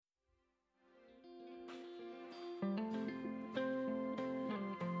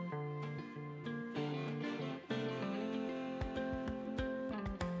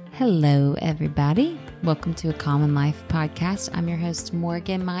Hello, everybody. Welcome to A Common Life podcast. I'm your host,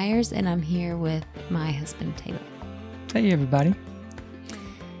 Morgan Myers, and I'm here with my husband, Taylor. Hey, everybody.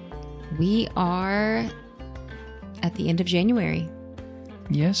 We are at the end of January.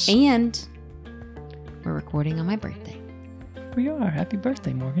 Yes. And we're recording on my birthday. We are. Happy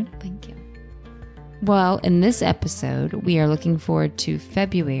birthday, Morgan. Thank you. Well, in this episode, we are looking forward to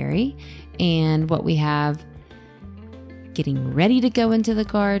February and what we have getting ready to go into the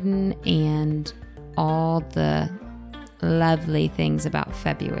garden and all the lovely things about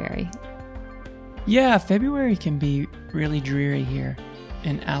February. Yeah, February can be really dreary here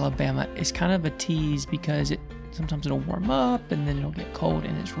in Alabama. It's kind of a tease because sometimes it'll warm up and then it'll get cold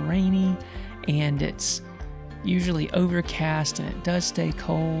and it's rainy and it's usually overcast and it does stay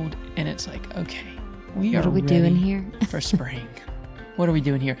cold and it's like, okay, what are we doing here for spring? What are we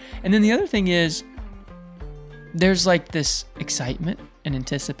doing here? And then the other thing is there's like this excitement and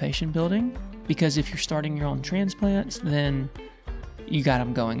anticipation building because if you're starting your own transplants, then you got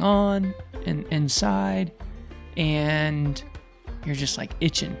them going on and inside and you're just like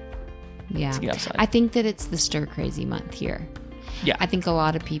itching to get outside. I think that it's the stir crazy month here. Yeah. I think a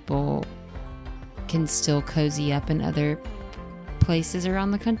lot of people can still cozy up in other places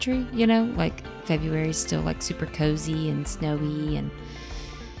around the country, you know, like February is still like super cozy and snowy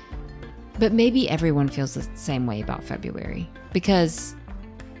but maybe everyone feels the same way about February because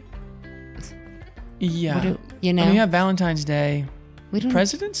yeah, you know, I mean, we have Valentine's Day,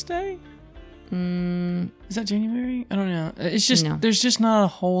 President's Day. Is that January? I don't know. It's just there's just not a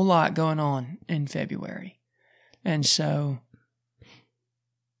whole lot going on in February, and so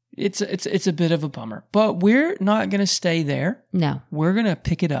it's a bit of a bummer. But we're not going to stay there. No, we're going to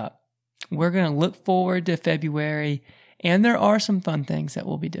pick it up. We're going to look forward to February, and there are some fun things that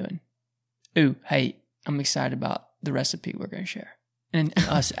we'll be doing. Ooh, hey, I'm excited about the recipe we're going to share and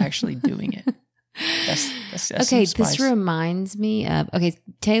us actually doing it. That's okay, this reminds me of,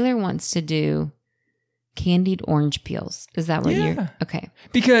 Taylor wants to do candied orange peels. Is that what you're, okay.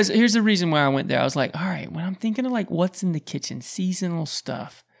 Because here's the reason why I went there. I was like, all right, when I'm thinking of like what's in the kitchen, seasonal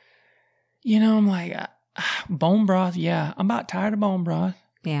stuff, you know, I'm like, bone broth, yeah, I'm about tired of bone broth.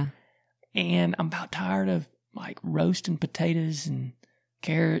 Yeah. And I'm about tired of like roasting potatoes and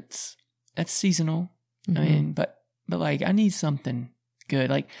carrots. That's seasonal. Mm-hmm. I mean, but like I need something good.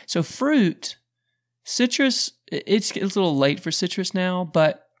 Like, so fruit, citrus, it's a little late for citrus now,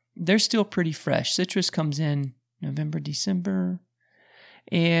 but they're still pretty fresh. Citrus comes in November, December,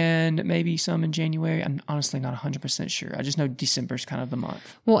 and maybe some in January. I'm honestly not 100% sure. I just know December is kind of the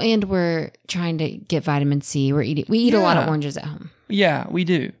month. Well, and we're trying to get vitamin C. We eat a lot of oranges at home. Yeah, we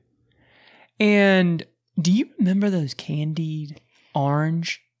do. And do you remember those candied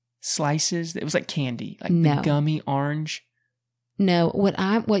orange slices? It was like candy, like the gummy orange. No,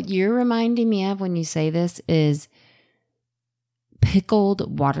 what you're reminding me of when you say this is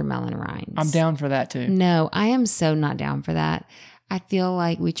pickled watermelon rinds. I'm down for that too. No, I am so not down for that. I feel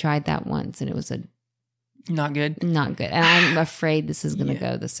like we tried that once and it was not good. Not good. And I'm afraid this is going to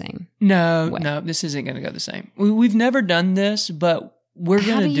go the same. No, this isn't going to go the same. We've never done this, but we're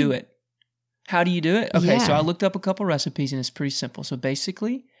going to do it. How do you do it? Okay, so I looked up a couple recipes and it's pretty simple. So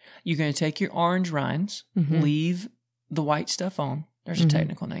basically, you're going to take your orange rinds, leave the white stuff on. There's a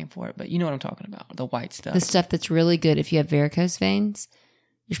technical name for it, but you know what I'm talking about, the white stuff. The stuff that's really good. If you have varicose veins,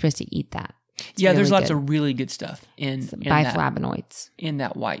 you're supposed to eat that. It's really there's lots of really good stuff in biflavonoids. In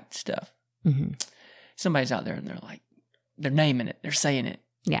that white stuff. Mm-hmm. Somebody's out there and they're naming it. They're saying it.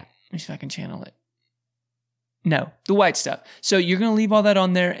 Yeah. Let me see if I can channel it. No, the white stuff. So you're going to leave all that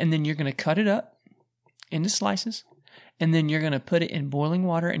on there and then you're going to cut it up into slices. And then you're going to put it in boiling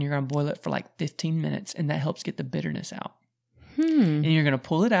water and you're going to boil it for like 15 minutes. And that helps get the bitterness out. And you're going to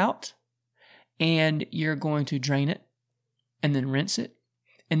pull it out and you're going to drain it and then rinse it.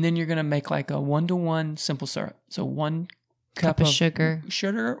 And then you're going to make like a 1-to-1 simple syrup. So 1 cup of sugar,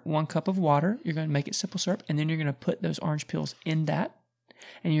 1 cup of water. You're going to make it simple syrup. And then you're going to put those orange peels in that.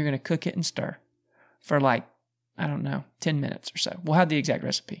 And you're going to cook it and stir for like, I don't know, 10 minutes or so. We'll have the exact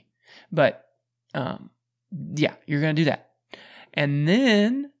recipe. But yeah, you're going to do that. And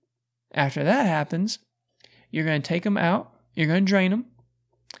then after that happens, you're going to take them out. You're going to drain them.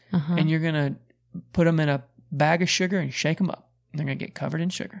 And you're going to put them in a bag of sugar and shake them up. And they're going to get covered in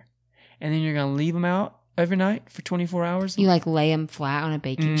sugar. And then you're going to leave them out overnight for 24 hours. You like lay them flat on a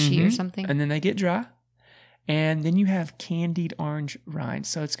baking sheet or something? And then they get dry. And then you have candied orange rinds.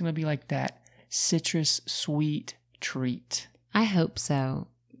 So it's going to be like that citrus sweet treat. I hope so.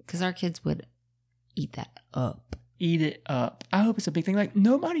 Because our kids would eat that up. Eat it up. I hope it's a big thing. Like,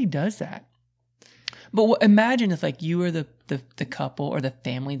 nobody does that. But imagine if like you were the couple or the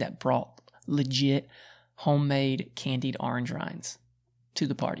family that brought legit homemade candied orange rinds to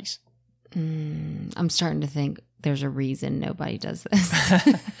the parties. I'm starting to think there's a reason nobody does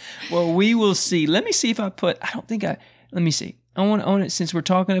this. Well, we will see. Let me see if let me see. I want it since we're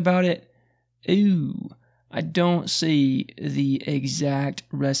talking about it. Ooh, I don't see the exact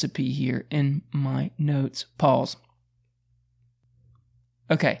recipe here in my notes. Pause.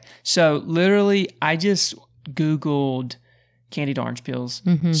 Okay, so literally I just Googled candied orange peels.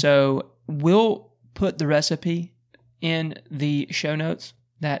 Mm-hmm. So we'll put the recipe in the show notes,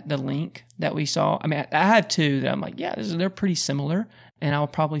 the link that we saw. I mean, I had two that I'm like, yeah, they're pretty similar, and I'll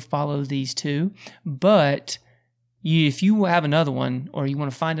probably follow these two. But if you have another one or you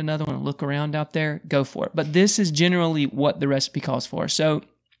want to find another one and look around out there, go for it. But this is generally what the recipe calls for. So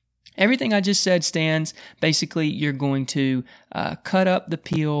everything I just said stands. Basically, you're going to cut up the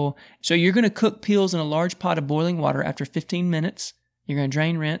peel. So you're going to cook peels in a large pot of boiling water after 15 minutes. You're going to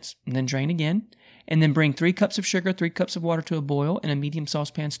drain, rinse, and then drain again. And then bring 3 cups of sugar, 3 cups of water to a boil in a medium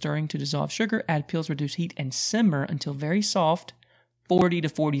saucepan, stirring to dissolve sugar. Add peels, reduce heat, and simmer until very soft, 40 to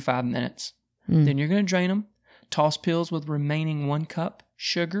 45 minutes. Then you're going to drain them. Toss peels with remaining 1 cup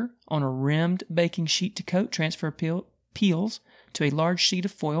sugar on a rimmed baking sheet to coat. Transfer peels to a large sheet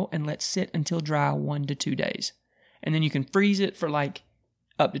of foil and let sit until dry 1 to 2 days. And then you can freeze it for like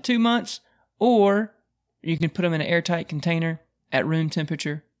up to 2 months, or you can put them in an airtight container at room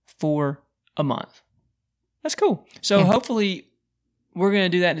temperature for a month. That's cool. So hopefully we're going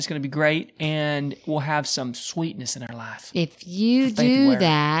to do that and it's going to be great and we'll have some sweetness in our life. If you do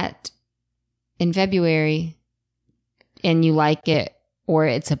that in February and you like it or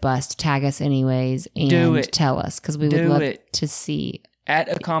it's a bust, tag us anyways and tell us, because we would love to see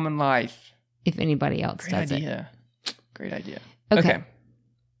at A Common Life if anybody else does it. Great idea. Okay.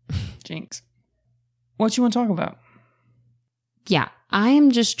 Jinx. What you want to talk about? Yeah, I am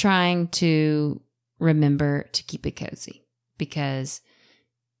just trying to remember to keep it cozy because,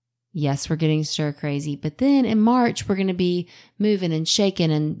 yes, we're getting stir crazy, but then in March, we're going to be moving and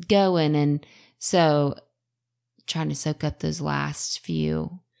shaking and going. And so trying to soak up those last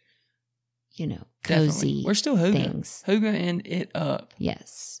few, cozy Definitely. We're still Hygge. things. Hygge it up.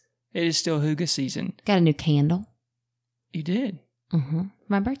 Yes. It is still Hygge season. Got a new candle. You did? Mm-hmm.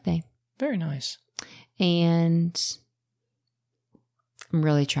 My birthday. Very nice. And I'm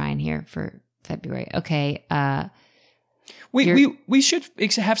really trying here for February. Okay. We should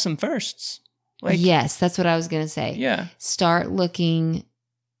have some firsts. Yes, that's what I was going to say. Yeah. Start looking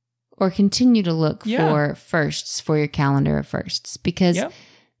or continue to look for firsts for your calendar of firsts, because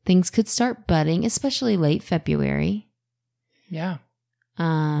things could start budding, especially late February. Yeah.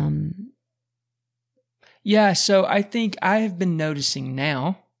 Yeah, so I think I have been noticing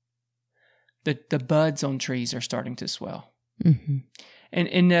now that the buds on trees are starting to swell. Mm-hmm. And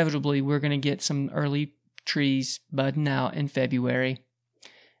inevitably, we're going to get some early trees budding out in February.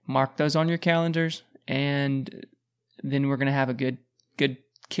 Mark those on your calendars, and then we're going to have a good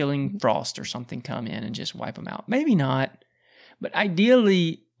killing frost or something come in and just wipe them out. Maybe not, but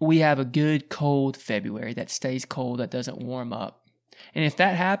ideally, we have a good cold February that stays cold, that doesn't warm up. And if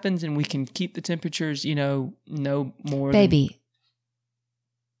that happens and we can keep the temperatures, no more Baby,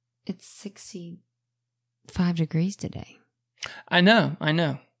 it's 65 degrees today. I know.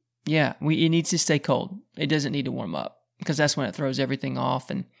 Yeah, it needs to stay cold. It doesn't need to warm up, because that's when it throws everything off,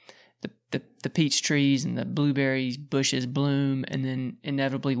 and the peach trees and the blueberries bushes bloom, and then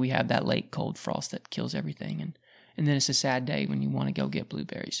inevitably we have that late cold frost that kills everything, and then it's a sad day when you want to go get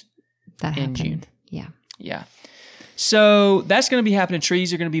blueberries. That in happened. June. Yeah. So that's going to be happening.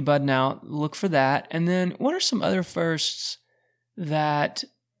 Trees are going to be budding out. Look for that. And then what are some other firsts that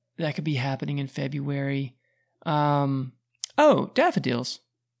could be happening in February? Daffodils.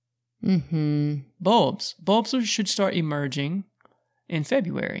 Mm-hmm. Bulbs should start emerging in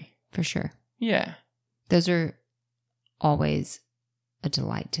February. For sure. Yeah. Those are always a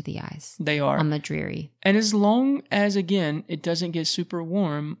delight to the eyes. They are. On the dreary. And as long as, again, it doesn't get super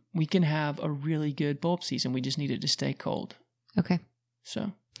warm, we can have a really good bulb season. We just need it to stay cold. Okay.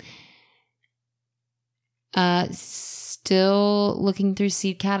 So. Still looking through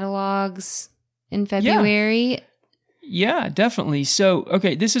seed catalogs in February. Yeah, definitely. So,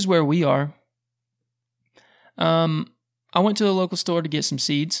 okay, this is where we are. I went to the local store to get some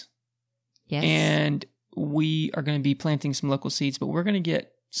seeds. Yes. And we are going to be planting some local seeds, but we're going to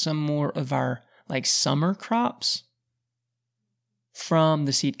get some more of our summer crops from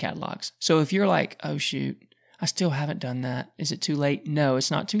the seed catalogs. So if you're like, oh shoot, I still haven't done that. Is it too late? No,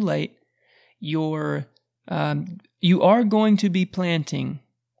 it's not too late. You are going to be planting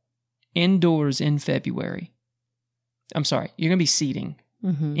indoors in February. I'm sorry, you're going to be seeding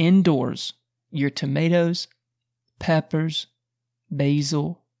Mm-hmm. indoors your tomatoes, peppers,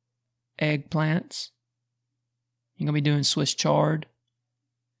 basil, eggplants. You're going to be doing Swiss chard.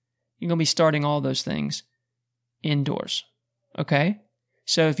 You're going to be starting all those things indoors. Okay?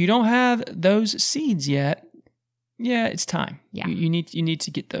 So if you don't have those seeds yet, yeah, it's time. Yeah. You need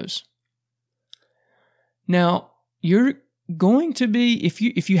to get those. Now, you're going to be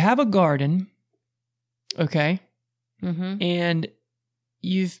if you have a garden, okay, Mm-hmm. and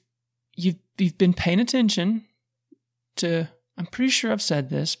you've been paying attention to, I'm pretty sure I've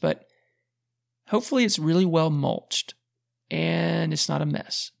said this, but hopefully it's really well mulched and it's not a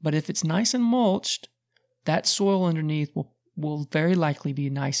mess. But if it's nice and mulched, that soil underneath will very likely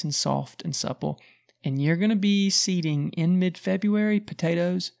be nice and soft and supple. And you're going to be seeding in mid-February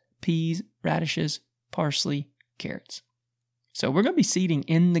potatoes, peas, radishes, parsley, carrots. So we're going to be seeding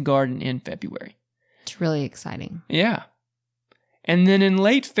in the garden in February. It's really exciting. Yeah. And then in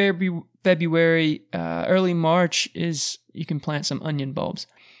late February, early March you can plant some onion bulbs.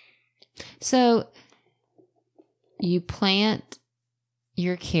 So you plant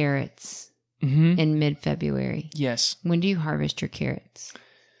your carrots Mm-hmm. in mid-February. Yes. When do you harvest your carrots?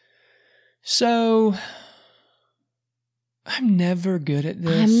 So I'm never good at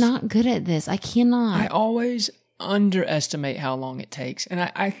this. I'm not good at this. I I cannot. always underestimate how long it takes.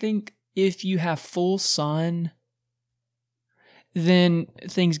 And I think if you have full sun, then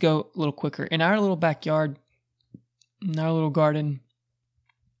things go a little quicker. In our little backyard, in our little garden,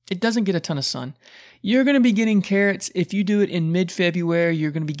 it doesn't get a ton of sun. You're going to be getting carrots. If you do it in mid-February,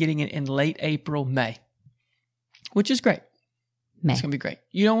 you're going to be getting it in late April, May, which is great. May. It's going to be great.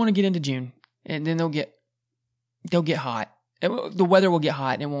 You don't want to get into June, and then they'll get hot. The weather will get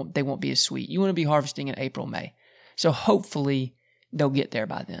hot, and they won't be as sweet. You want to be harvesting in April, May. So hopefully they'll get there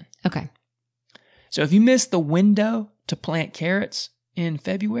by then. Okay. So if you miss the window to plant carrots in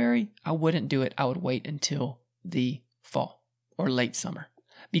February, I wouldn't do it. I would wait until the fall or late summer,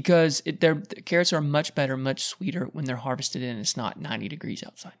 because the carrots are much better, much sweeter when they're harvested and it's not 90 degrees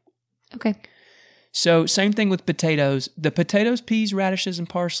outside. Okay. So same thing with potatoes. The potatoes, peas, radishes, and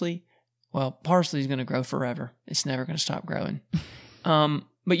parsley. Well, parsley is going to grow forever. It's never going to stop growing.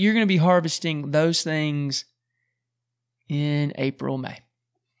 But you're going to be harvesting those things in April, May.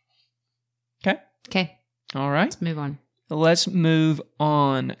 Okay? Okay. All right. Let's move on. Let's move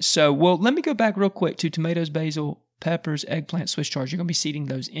on. So, let me go back real quick to tomatoes, basil, peppers, eggplant, Swiss chard. You're going to be seeding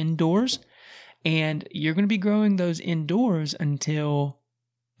those indoors, and you're going to be growing those indoors until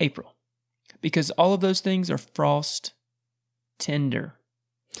April, because all of those things are frost tender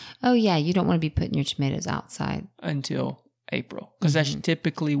Oh, yeah. You don't want to be putting your tomatoes outside. until April, because that's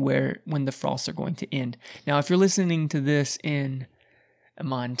typically when the frosts are going to end. Now, if you're listening to this in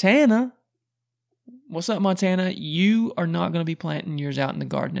Montana, what's up, Montana? You are not going to be planting yours out in the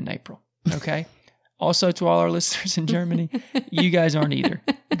garden in April, okay? Also, to all our listeners in Germany, you guys aren't either.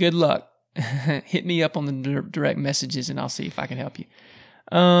 Good luck. Hit me up on the direct messages, and I'll see if I can help you.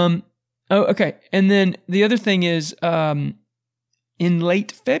 Okay. And then the other thing is, in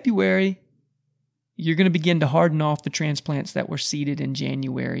late February, you're going to begin to harden off the transplants that were seeded in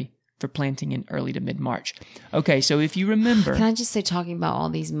January for planting in early to mid-March. Okay, so if you remember... Can I just say, talking about all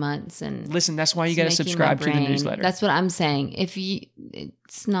these months and... Listen, that's why you it's got to making subscribe my to the brain- newsletter. That's what I'm saying.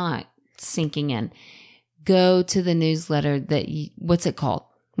 It's not sinking in. Go to the newsletter what's it called?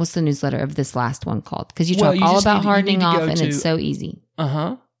 What's the newsletter of this last one called? Because you talk all about hardening off, and it's so easy.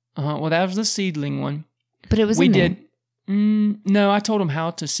 Well, that was the seedling one. But it was We in there. did... no, I told them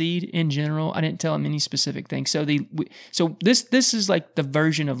how to seed in general. I didn't tell them any specific thing. So this is like the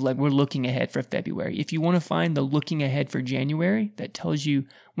version of like we're looking ahead for February. If you want to find the looking ahead for January, that tells you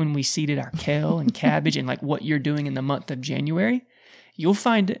when we seeded our kale and cabbage and like what you're doing in the month of January, you'll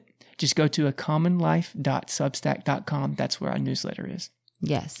find it. Just go to acommonlife.substack.com. That's where our newsletter is.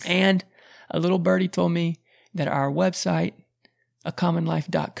 Yes. And a little birdie told me that our website,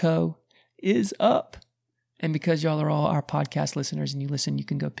 acommonlife.co, is up. And because y'all are all our podcast listeners and you listen, you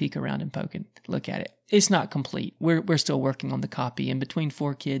can go peek around and poke and look at it. It's not complete. We're still working on the copy, and between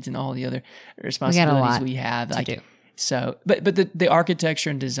 4 kids and all the other responsibilities we have, to do. So, but the architecture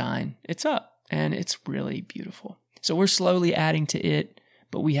and design, it's up, and it's really beautiful. So we're slowly adding to it,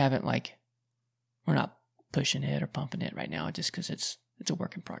 but we haven't we're not pushing it or pumping it right now, just because it's a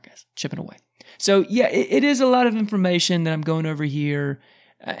work in progress, chipping away. So yeah, it is a lot of information that I'm going over here.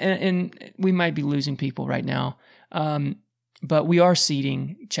 And we might be losing people right now, but we are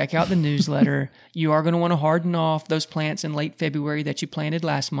seeding. Check out the newsletter. You are going to want to harden off those plants in late February that you planted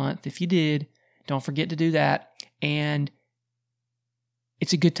last month. If you did, don't forget to do that. And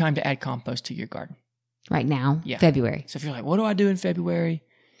it's a good time to add compost to your garden. Right now, Yeah. February. So if you're like, what do I do in February?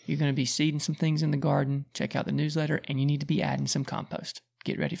 You're going to be seeding some things in the garden. Check out the newsletter, and you need to be adding some compost.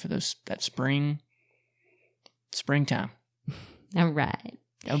 Get ready for that springtime. All right.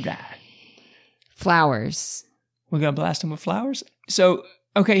 All right. Flowers. We're going to blast them with flowers. So,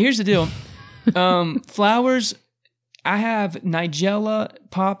 okay, here's the deal. Flowers, I have Nigella,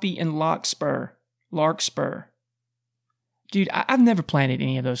 poppy, and larkspur. Dude, I've never planted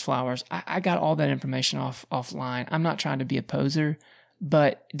any of those flowers. I got all that information offline. I'm not trying to be a poser,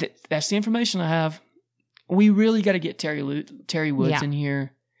 but that's the information I have. We really got to get Terry Woods in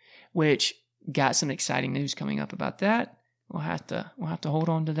here, which got some exciting news coming up about that. We'll have to hold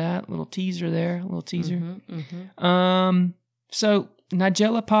on to that little teaser there, a little teaser. So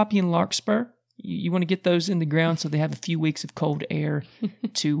Nigella, poppy, and larkspur. You want to get those in the ground so they have a few weeks of cold air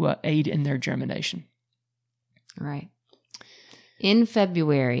to aid in their germination. Right. In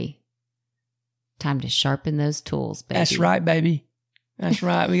February, time to sharpen those tools, baby. That's right, baby. That's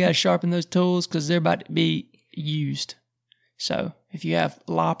right. We got to sharpen those tools because they're about to be used. So if you have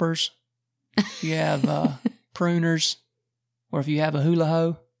loppers, if you have pruners, or if you have a hula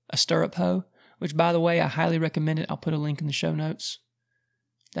hoe, a stirrup hoe, which, by the way, I highly recommend it. I'll put a link in the show notes.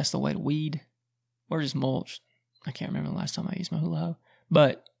 That's the way to weed or just mulch. I can't remember the last time I used my hula hoe.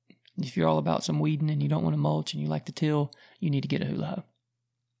 But if you're all about some weeding and you don't want to mulch and you like to till, you need to get a hula hoe.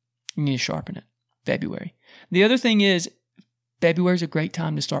 You need to sharpen it. February. The other thing is, February is a great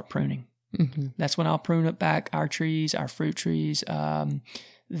time to start pruning. Mm-hmm. That's when I'll prune up back our trees, our fruit trees,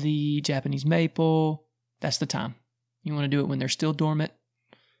 the Japanese maple. That's the time. You want to do it when they're still dormant,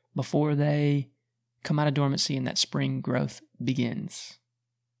 before they come out of dormancy and that spring growth begins.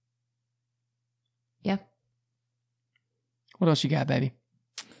 Yeah. What else you got, baby?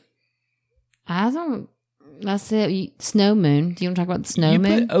 That's it. Snow moon. Do you want to talk about the snow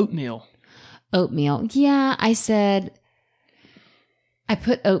moon? You put oatmeal. Oatmeal. Yeah, I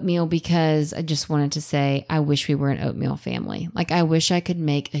put oatmeal because I just wanted to say I wish we were an oatmeal family. Like, I wish I could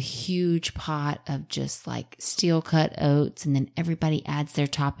make a huge pot of just like steel cut oats and then everybody adds their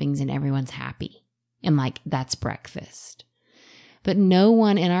toppings and everyone's happy. And like, that's breakfast. But no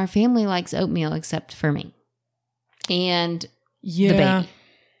one in our family likes oatmeal except for me. And the baby.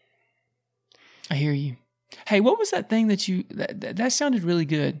 I hear you. Hey, what was that thing that sounded really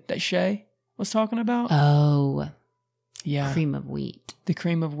good that Shay was talking about? Oh, yeah. cream of wheat. The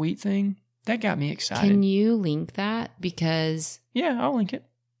cream of wheat thing. That got me excited. Can you link that? Because yeah, I'll link it.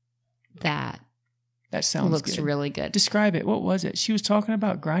 That sounds looks good. really good. Describe it. What was it? She was talking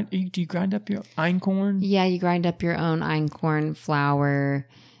about do you grind up your einkorn? Yeah, you grind up your own einkorn flour.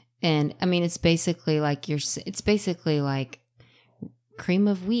 And I mean, it's basically like cream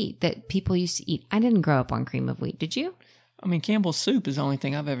of wheat that people used to eat. I didn't grow up on cream of wheat. Did you? I mean, Campbell's soup is the only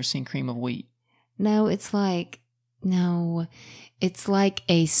thing I've ever seen cream of wheat. No, it's like a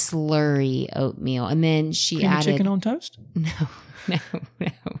slurry oatmeal. And then she cream added of chicken on toast? No.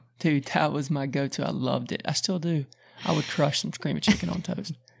 Dude, that was my go-to. I loved it. I still do. I would crush some cream of chicken on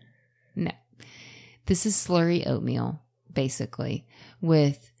toast. No. This is slurry oatmeal, basically,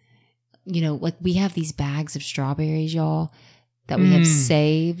 with, like we have these bags of strawberries, y'all, that we have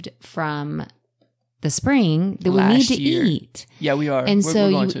saved from the spring that we need to eat. Yeah, we are. And we're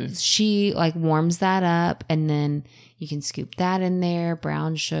going to. She like warms that up, and then you can scoop that in there,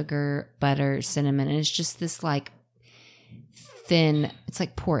 brown sugar, butter, cinnamon, and it's just this like thin, it's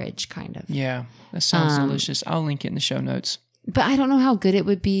like porridge kind of. Yeah, that sounds delicious. I'll link it in the show notes. But I don't know how good it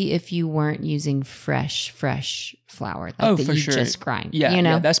would be if you weren't using fresh flour. Like that for you sure. just grind. Yeah, you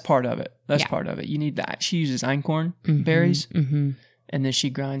know? yeah, that's part of it. That's part of it. You need that. She uses einkorn berries, and then she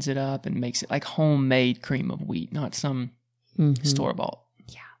grinds it up and makes it like homemade cream of wheat, not some store-bought.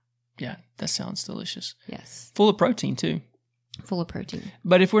 Yeah. Yeah, that sounds delicious. Yes. Full of protein, too. Full of protein.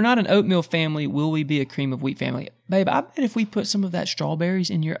 But if we're not an oatmeal family, will we be a cream of wheat family? Babe, I bet if we put some of that strawberries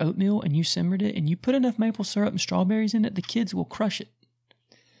in your oatmeal and you simmered it and you put enough maple syrup and strawberries in it, the kids will crush it.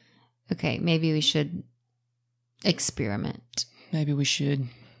 Okay, maybe we should experiment. Maybe we should.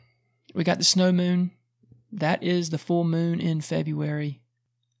 We got the snow moon. That is the full moon in February.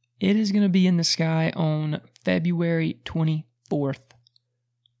 It is going to be in the sky on February 24th.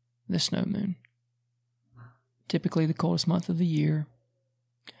 The snow moon. Typically the coldest month of the year.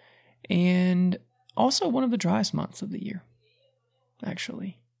 And also one of the driest months of the year.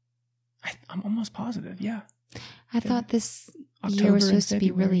 Actually. I'm almost positive, yeah. I thought this October year was and supposed to be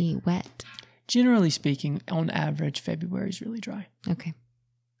February. really wet. Generally speaking, on average, February is really dry. Okay.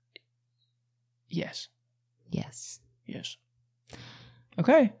 Yes. Yes. Yes.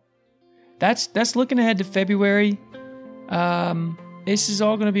 Okay. That's looking ahead to February. this is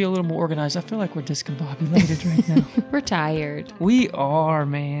all going to be a little more organized. I feel like we're discombobulated right now. We're tired. We are,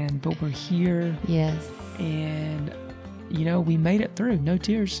 man, but we're here. Yes. And, we made it through. No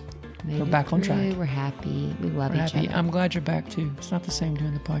tears. We're back on track. We're happy. We love each other. other. I'm glad you're back, too. It's not the same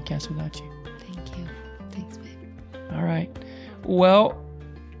doing the podcast without you. Thank you. Thanks, babe. All right. Well,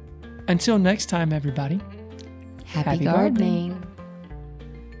 until next time, everybody. Happy gardening.